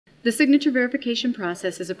The signature verification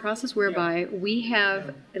process is a process whereby we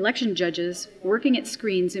have election judges working at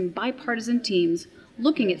screens in bipartisan teams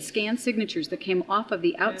looking at scanned signatures that came off of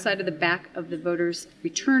the outside of the back of the voter's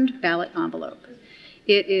returned ballot envelope.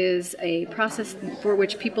 It is a process for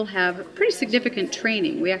which people have pretty significant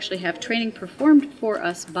training. We actually have training performed for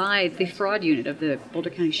us by the fraud unit of the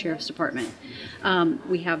Boulder County Sheriff's Department.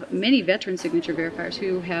 We have many veteran signature verifiers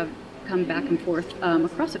who have come back and forth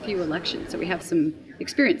across a few elections, so we have some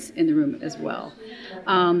experience in the room as well.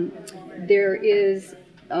 There is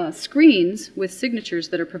screens with signatures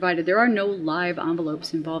that are provided. There are no live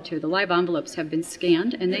envelopes involved here. The live envelopes have been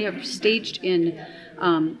scanned and they are staged in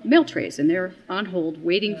mail trays, and they're on hold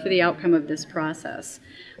waiting for the outcome of this process.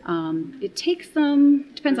 It takes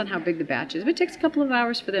them, depends on how big the batch is, but it takes a couple of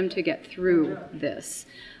hours for them to get through this.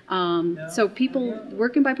 So people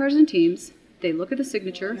work in bipartisan teams. They look at the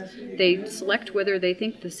signature, they select whether they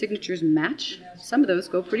think the signatures match. Some of those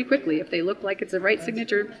go pretty quickly. If they look like it's the right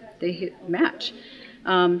signature, they hit match.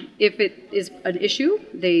 If it is an issue,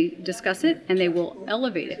 they discuss it and they will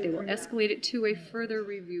elevate it. They will escalate it to a further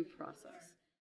review process.